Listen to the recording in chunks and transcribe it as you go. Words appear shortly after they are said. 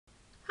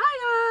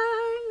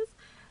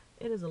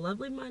It is a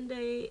lovely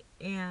Monday,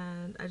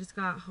 and I just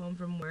got home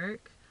from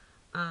work.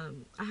 I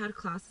had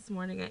class this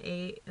morning at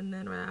 8, and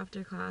then right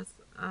after class,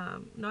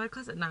 no, I had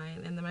class at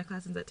 9, and then my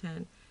class ends at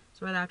 10.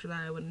 So right after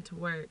that, I went into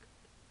work,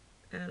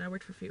 and I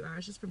worked for a few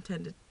hours, just from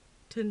 10 to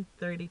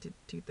 10:30 to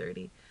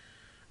 2:30.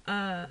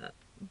 Uh,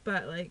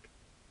 but like,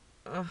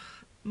 ugh,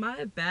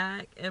 my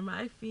back and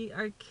my feet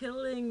are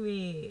killing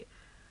me.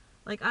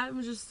 Like,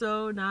 I'm just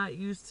so not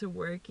used to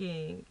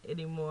working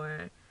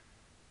anymore.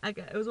 Like,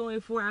 it was only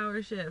a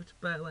 4-hour shift,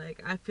 but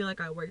like I feel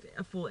like I worked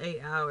a full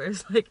 8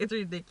 hours. Like, it's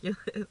ridiculous.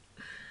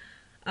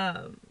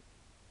 Um,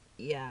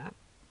 yeah.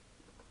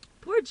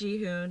 Poor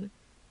Jihoon.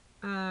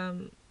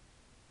 Um,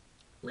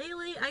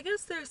 Lately, I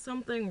guess there's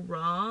something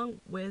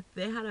wrong with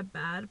they had a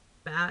bad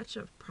batch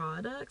of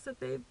products that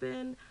they've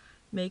been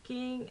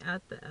making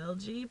at the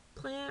LG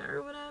plant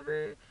or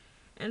whatever.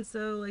 And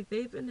so like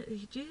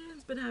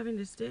Jihoon's been having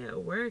to stay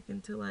at work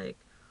until like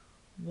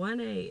 1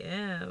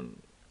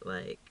 a.m.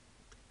 like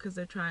because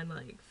they're trying to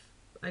like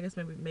I guess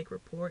maybe make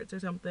reports or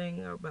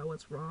something about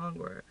what's wrong,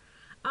 or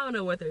I don't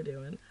know what they're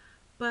doing.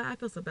 But I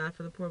feel so bad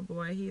for the poor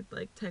boy. He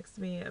like texted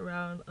me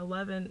around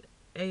 11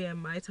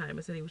 a.m. my time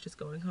and said he was just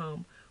going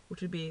home,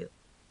 which would be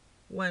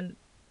 1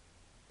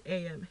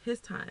 a.m. his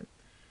time.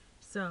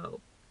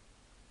 So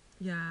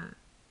yeah,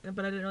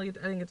 but I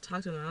didn't get to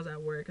talk to him when I was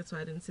at work, and so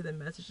I didn't see the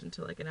message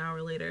until like an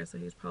hour later. So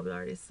he was probably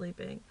already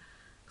sleeping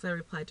because I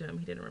replied to him.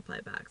 He didn't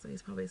reply back, so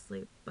he's probably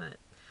asleep. But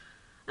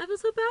I feel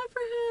so bad for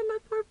him, my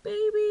poor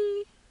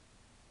baby.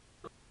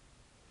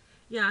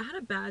 Yeah, I had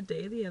a bad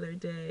day the other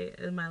day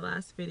in my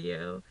last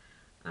video.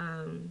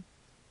 Um,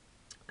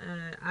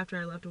 After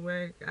I left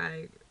work,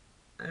 I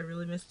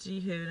really missed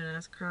Jihoon and I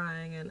was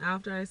crying. And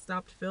after I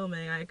stopped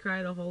filming, I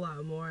cried a whole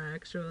lot more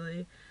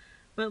actually.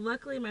 But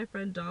luckily, my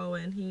friend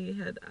Dalwin,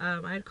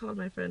 I had called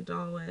my friend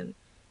Dalwin,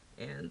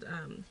 and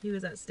he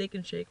was at Steak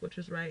and Shake, which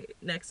was right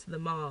next to the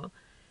mall.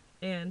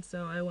 And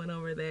so I went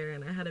over there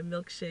and I had a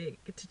milkshake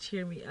to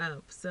cheer me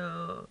up.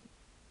 So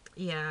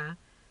yeah,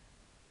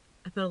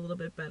 I felt a little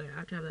bit better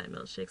after having that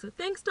milkshake. So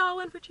thanks,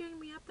 Darwin, for cheering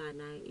me up that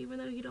night, even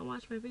though you don't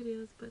watch my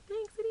videos. But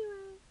thanks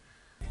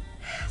anyway.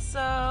 So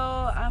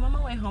I'm on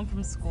my way home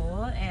from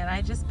school, and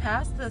I just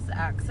passed this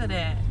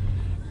accident,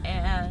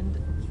 and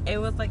it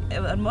was like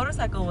a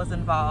motorcycle was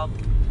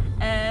involved.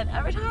 And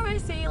every time I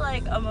see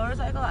like a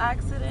motorcycle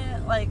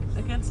accident, like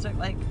against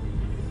like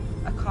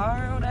a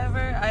car or whatever,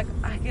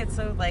 I get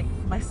so like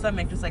my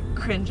stomach just like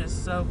cringes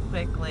so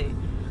quickly.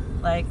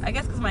 Like, I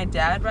guess because my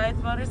dad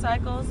rides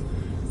motorcycles,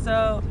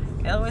 so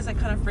it always like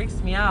kind of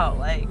freaks me out.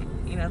 Like,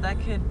 you know,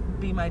 that could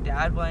be my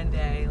dad one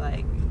day.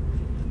 Like,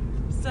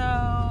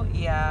 so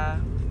yeah,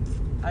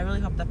 I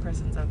really hope that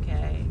person's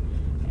okay,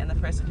 and the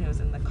person who was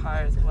in the car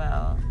as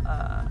well.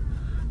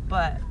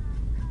 But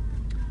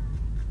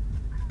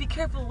be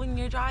careful when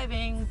you're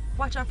driving.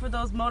 Watch out for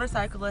those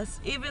motorcyclists.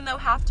 Even though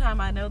half the time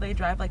I know they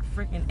drive like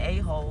freaking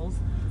a-holes,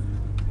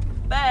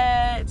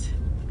 but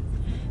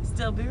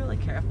still be really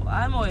careful.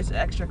 I'm always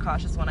extra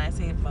cautious when I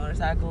see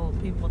motorcycle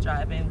people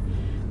driving,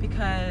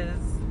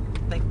 because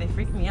like they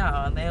freak me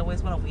out and they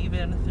always want to weave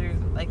in through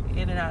like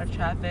in and out of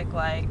traffic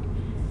like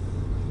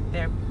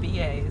they're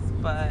BAs.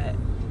 But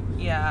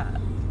yeah,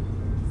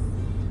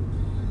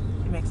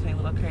 it makes me a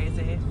little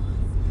crazy.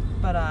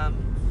 But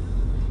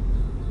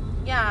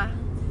yeah,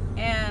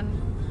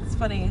 and it's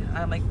funny,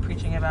 I'm like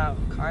preaching about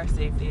car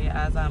safety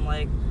as I'm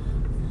like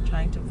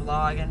trying to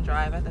vlog and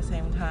drive at the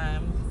same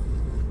time.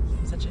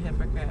 I'm such a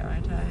hypocrite,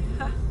 aren't I?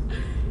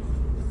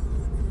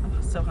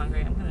 I'm so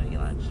hungry. I'm gonna eat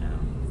lunch now.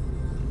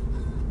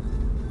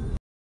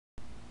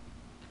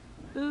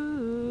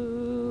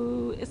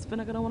 Ooh, it's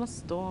gonna want to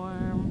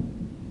storm.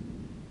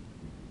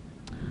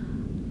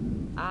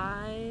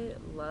 I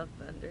love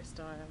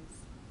thunderstorms.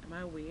 Am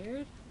I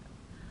weird?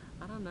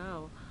 I don't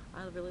know.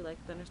 I really like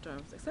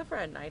thunderstorms, except for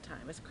at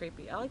nighttime. It's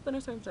creepy. I like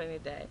thunderstorms during the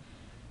day.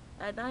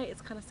 At night,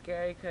 it's kind of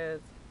scary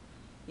because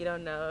you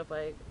don't know if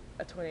like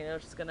a tornado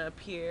is just gonna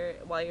appear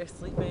while you're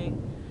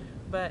sleeping.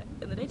 But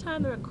in the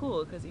daytime, they're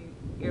cool because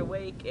you're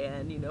awake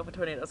and you know if a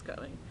tornado's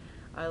coming.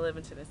 I live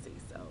in Tennessee,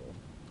 so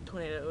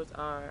tornadoes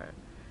are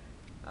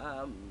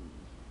um,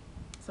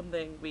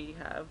 something we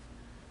have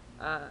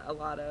a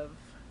lot of.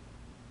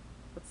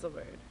 What's the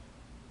word?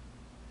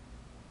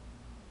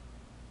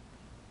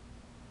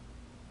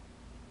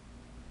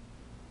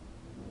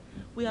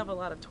 We have a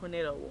lot of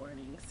tornado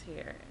warnings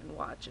here and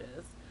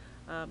watches.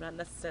 Not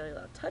necessarily a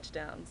lot of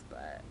touchdowns,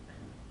 but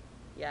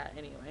yeah.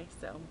 Anyway,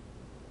 so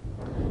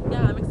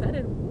yeah, I'm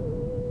excited.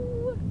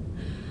 Woo!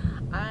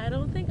 I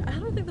don't think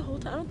the whole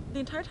time, the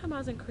entire time I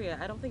was in Korea,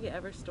 I don't think it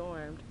ever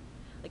stormed.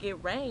 Like, it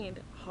rained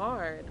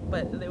hard,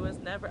 but there was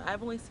never.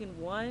 I've only seen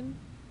one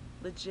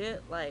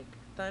legit like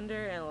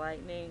thunder and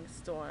lightning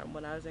storm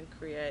when I was in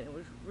Korea, and it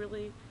was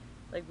really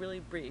like really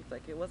brief.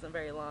 Like, it wasn't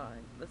very long.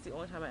 That's the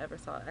only time I ever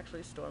saw it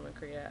actually storm in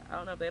Korea. I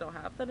don't know if they don't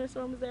have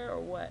thunderstorms there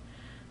or what,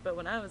 but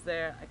when I was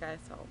there, like, I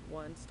saw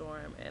one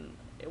storm, and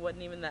it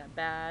wasn't even that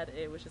bad.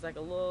 It was just like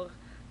a little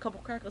couple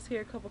crackles here,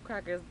 a couple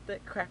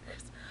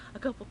a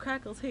couple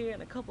crackles here,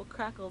 and a couple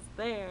crackles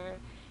there,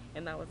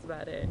 and that was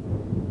about it.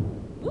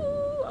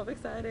 Ooh, I'm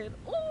excited.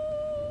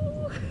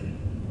 Ooh.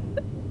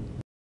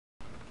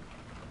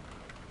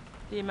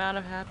 The amount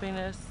of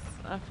happiness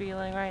I'm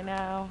feeling right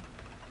now.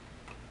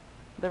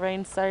 The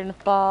rain's starting to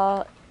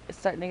fall. It's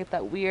starting to get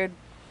that weird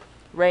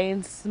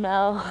rain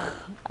smell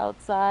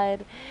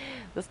outside.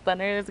 The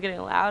thunder is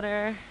getting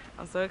louder.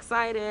 I'm so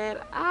excited.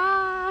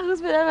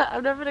 I've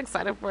never been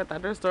excited for a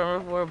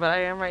thunderstorm before, but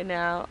I am right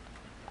now.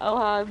 Oh,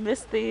 how I've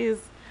missed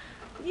these.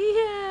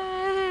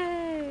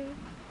 Yay!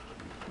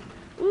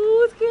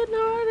 Ooh, it's getting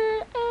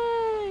harder.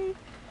 Hey!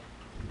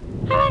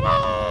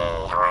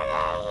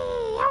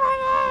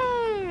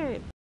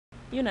 Hooray!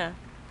 You know,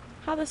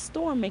 how the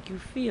storm make you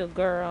feel,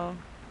 girl?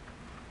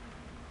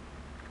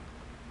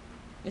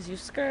 Is you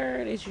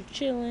scared? Is you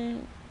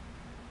chilling?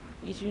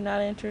 Is you not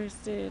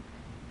interested?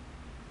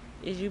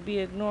 Is you be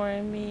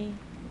ignoring me?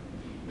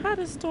 How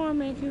does storm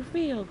make you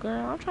feel,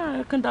 girl? I'm trying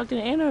to conduct an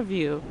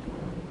interview.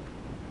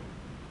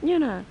 You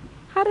know,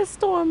 how does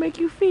storm make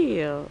you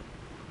feel?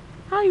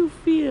 How you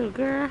feel,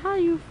 girl? How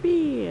you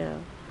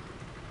feel?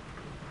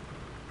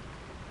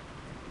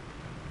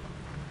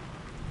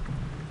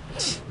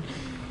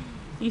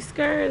 You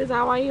scared? Is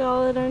that why you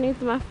all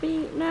underneath my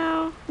feet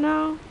now?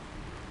 No?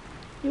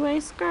 You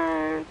ain't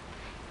scared?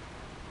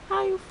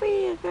 How you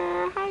feel,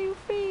 girl? How you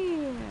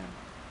feel?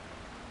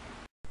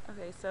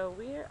 Okay, so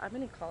I'm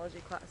in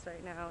ecology class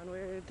right now, and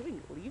we're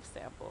doing leaf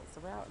samples.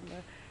 So we're out in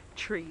the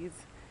trees,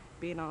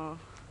 being all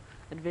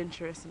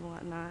adventurous and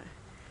whatnot,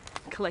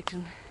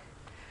 collecting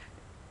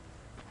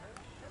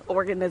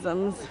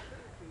organisms.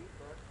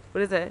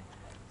 What is it?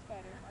 I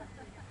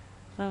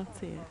don't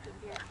see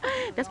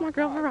it. That's my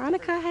girl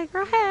Veronica. Hey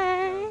girl,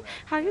 hey.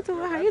 How you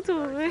doing? How you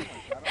doing?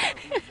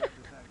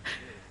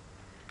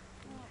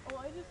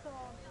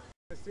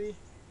 See,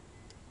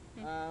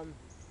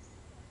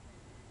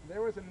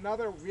 there was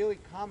another really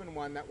common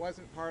one that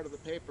wasn't part of the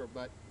paper,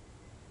 but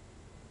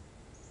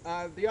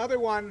the other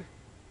one,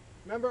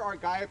 remember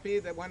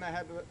Argiope, that one that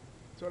had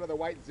sort of the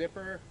white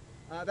zipper?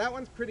 That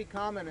one's pretty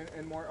common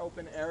in more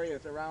open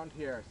areas around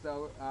here,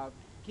 so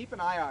keep an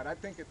eye out. I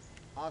think it's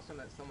awesome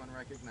that someone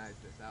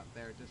recognized this out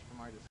there just from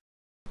our discussion.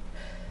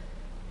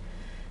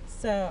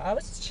 So I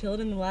was just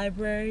chilling in the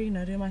library, you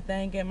know, doing my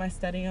thing, getting my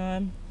study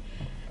on.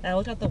 And I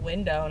looked out the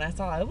window and I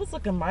saw it was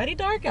looking mighty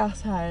dark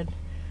outside.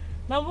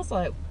 And I was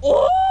like,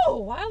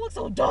 oh, why it look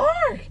so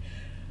dark?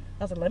 I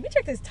was like, let me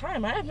check this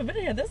time. I haven't been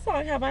here this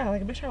long, have I?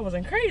 Like, make sure I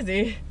wasn't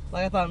crazy.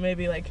 Like, I thought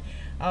maybe, like,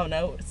 I don't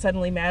know,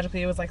 suddenly,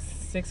 magically, it was like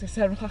 6 or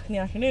 7 o'clock in the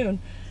afternoon.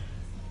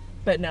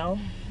 But no,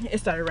 it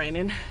started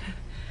raining.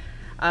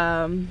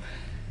 And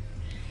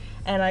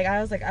like, I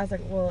was like,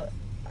 well,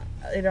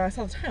 you know, I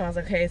saw the time. I was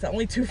like, okay, it's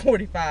only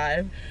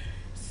 2:45.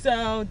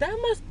 So that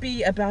must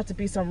be about to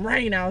be some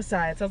rain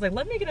outside. So I was like,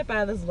 let me get up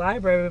out of this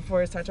library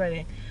before it starts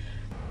raining.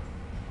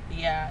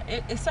 Yeah,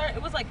 it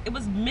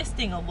was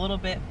misting a little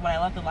bit when I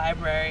left the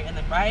library, and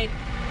then right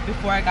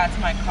before I got to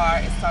my car,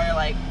 it started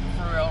like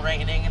for real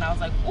raining, and I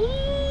was like,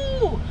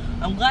 ooh,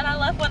 I'm glad I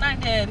left when I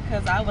did,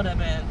 because I would have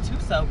been too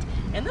soaked.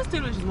 And this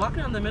dude was just walking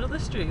down the middle of the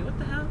street. What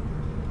the hell?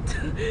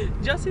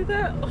 Did y'all see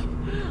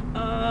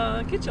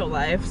that? Get your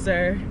life,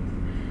 sir.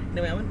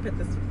 Anyway, I'm gonna put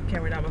this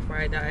camera down before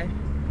I die.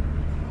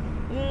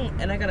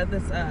 And I got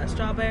this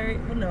strawberry,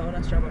 well, no,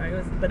 not strawberry, it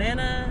was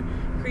banana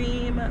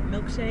cream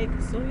milkshake.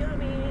 So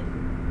yummy.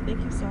 Thank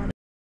you, Sonic.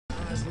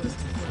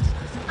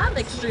 I'm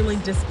extremely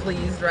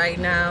displeased right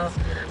now.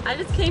 I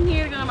just came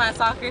here to go to my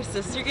soccer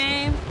sister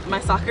game. My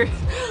soccer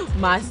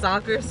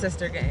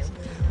sister game.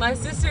 My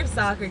sister's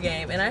soccer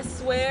game. And I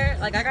swear,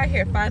 like, I got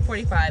here at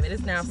 5:45. It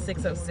is now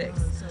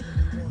 6:06.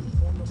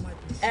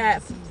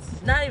 At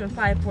not even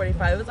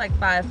 5:45, it was like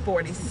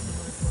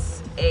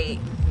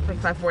 5:48, like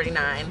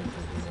 5:49.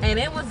 And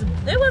it was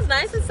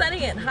nice and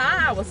sunny and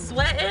hot. I was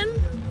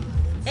sweating,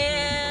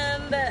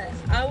 and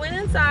I went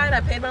inside.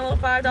 I paid my little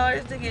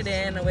 $5 to get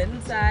in. I went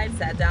inside,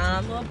 sat down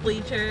on the little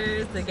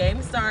bleachers. The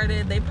game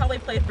started. They probably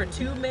played for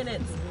 2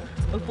 minutes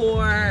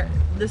before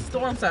the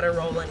storm started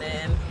rolling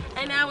in,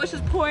 and now it's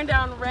just pouring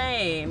down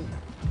rain.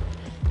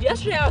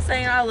 Yesterday I was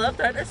saying I love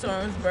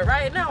thunderstorms, but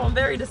right now I'm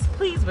very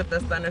displeased with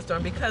this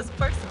thunderstorm because,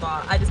 first of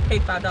all, I just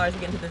paid $5 to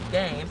get into this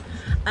game,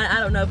 and I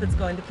don't know if it's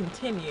going to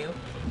continue.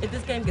 If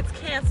this game gets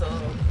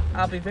canceled,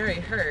 I'll be very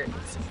hurt,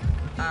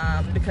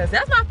 because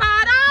that's my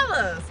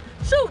 $5.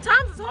 Shoot,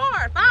 times is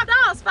hard.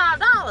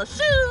 $5,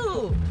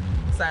 shoot.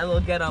 Sorry, a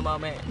little ghetto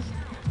moment.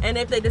 And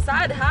if they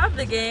decide to have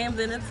the game,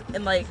 then it's,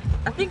 and like,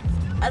 I think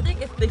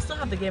if they still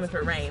have the game if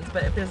it rains,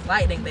 but if there's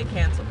lightning, they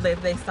cancel.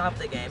 They stop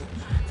the game.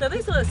 So if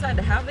they still decide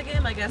to have the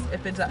game, I guess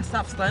if it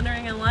stops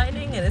thundering and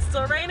lightning and it's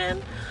still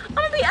raining, I'm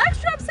gonna be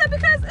extra upset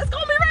because it's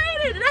gonna be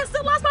raining and I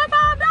still lost my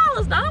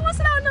 $5. Now I don't want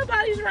to sit out in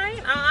nobody's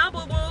rain.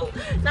 Boo-boo.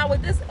 Not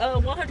with this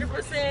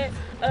 100%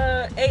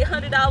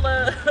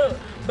 $800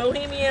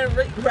 Bohemian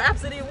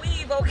Rhapsody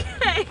weave,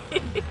 okay?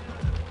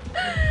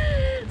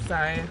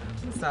 Sorry,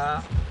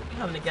 I'm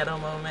having a ghetto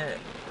moment.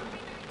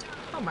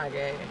 Oh my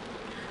god.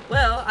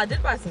 Well, I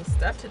did buy some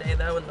stuff today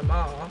though in the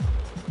mall.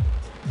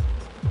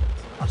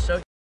 I'll show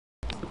you.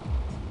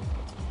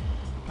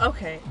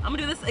 Okay, I'm gonna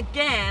do this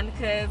again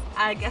because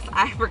I guess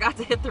I forgot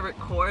to hit the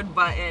record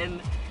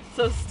button.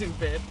 So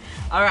stupid.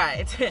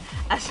 Alright,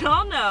 as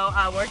y'all know,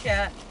 I work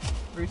at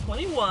Rue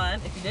 21.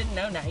 If you didn't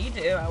know, now you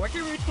do. I work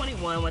at Rue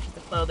 21, which is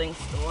a clothing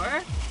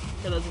store.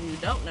 For those of you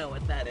who don't know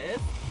what that is.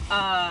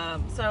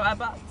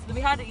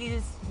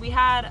 We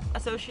had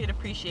Associate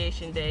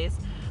Appreciation Days,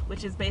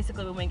 which is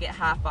basically when we get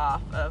half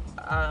off of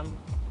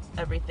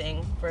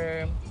everything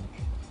for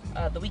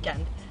the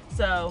weekend.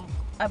 So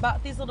I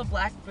bought these little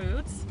black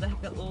boots that have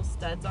got little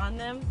studs on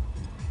them.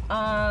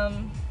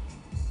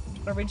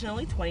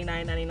 Originally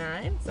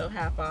 $29.99, so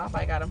half off.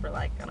 I got them for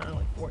like, I don't know,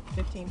 like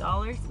 $15.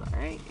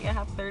 Alright, yeah,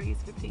 half 30s,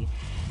 15.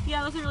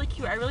 Yeah, those are really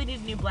cute. I really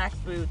need new black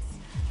boots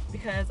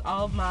because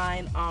all of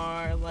mine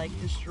are like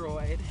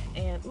destroyed.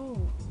 And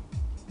ooh,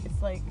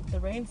 it's like the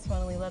rain's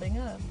finally letting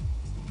up.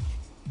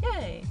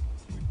 Yay!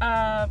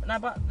 And I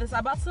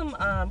bought some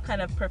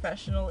kind of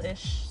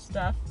professional-ish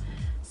stuff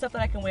that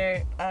I can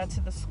wear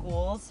to the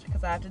schools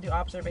because I have to do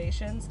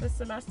observations this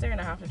semester and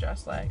I have to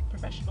dress like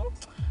professional.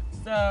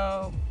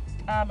 So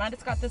I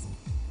just got this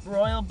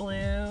royal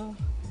blue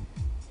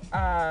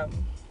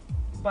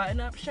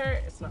button-up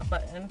shirt. It's not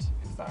buttoned,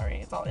 sorry,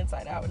 it's all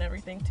inside out and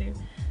everything too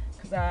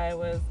because I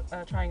was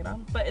trying it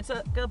on. But it's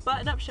a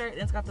button-up shirt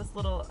and it's got this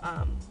little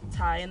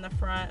tie in the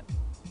front.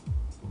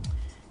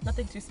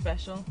 Nothing too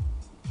special.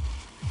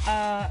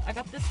 I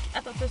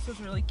thought this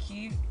was really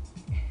cute.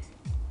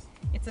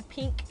 It's a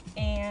pink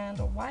and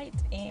white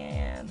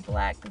and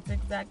black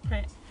zigzag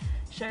print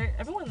shirt.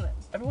 Everyone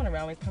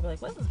around me is probably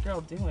like, what is this girl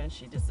doing?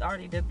 She just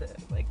already did this.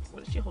 Like,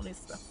 what is she holding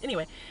stuff?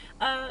 Anyway,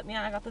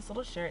 yeah, I got this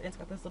little shirt and it's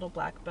got this little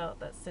black belt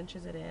that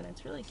cinches it in.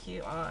 It's really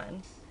cute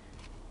on.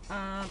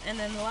 And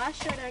then the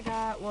last shirt I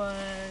got was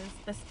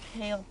this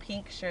pale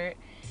pink shirt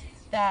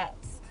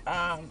that's,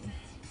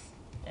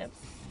 it's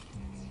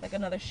like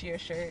another sheer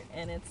shirt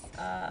and it's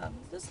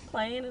just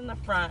plain in the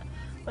front.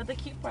 But the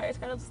cute part, it's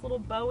got this little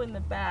bow in the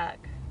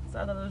back. So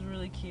I thought it was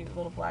really cute,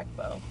 little black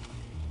bow.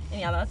 And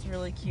yeah, that's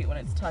really cute when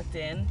it's tucked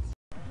in.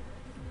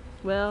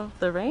 Well,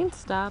 the rain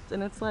stopped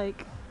and it's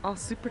like all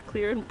super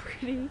clear and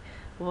pretty.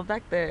 Well,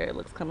 back there it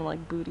looks kind of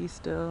like booty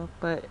still,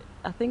 but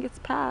I think it's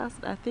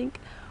past. I think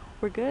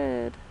we're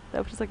good. That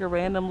was just like a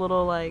random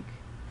little like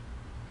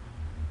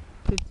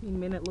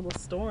 15-minute little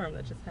storm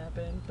that just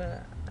happened,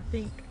 but I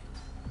think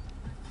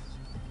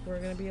we're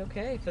gonna be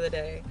okay for the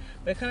day.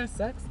 But it kind of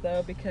sucks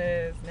though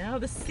because now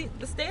the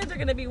stands are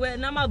gonna be wet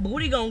and now my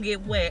booty gonna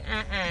get wet.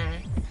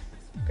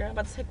 Girl, I'm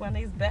about to take one of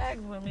these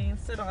bags with me and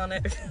sit on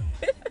it. Is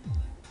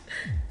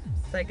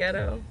that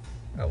ghetto?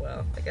 Oh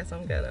well, I guess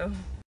I'm ghetto.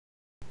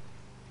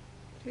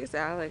 Here's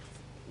Alex.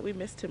 We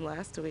missed him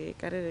last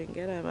week. I didn't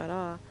get him at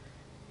all.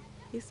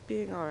 He's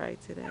being alright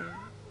today.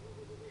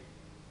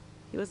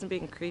 He wasn't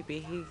being creepy.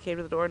 He came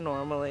to the door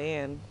normally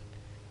and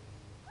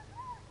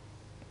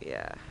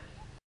yeah.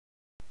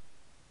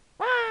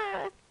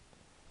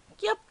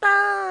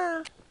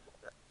 Kyopta!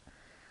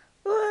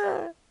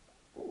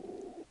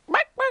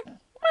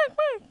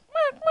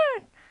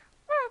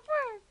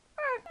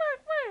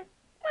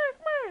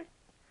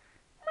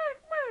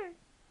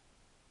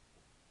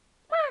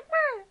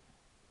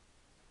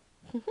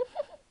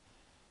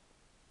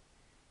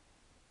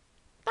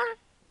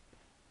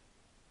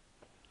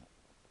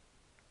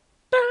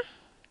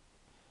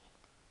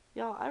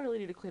 Y'all, I really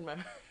need to clean my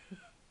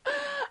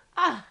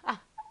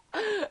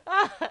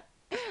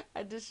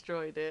I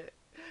destroyed it.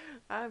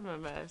 I'm a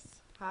mess.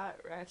 Hot,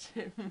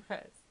 ratchet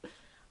mess. I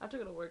have to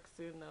go to work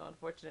soon though,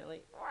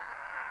 unfortunately.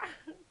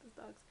 This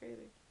dog's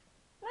crazy.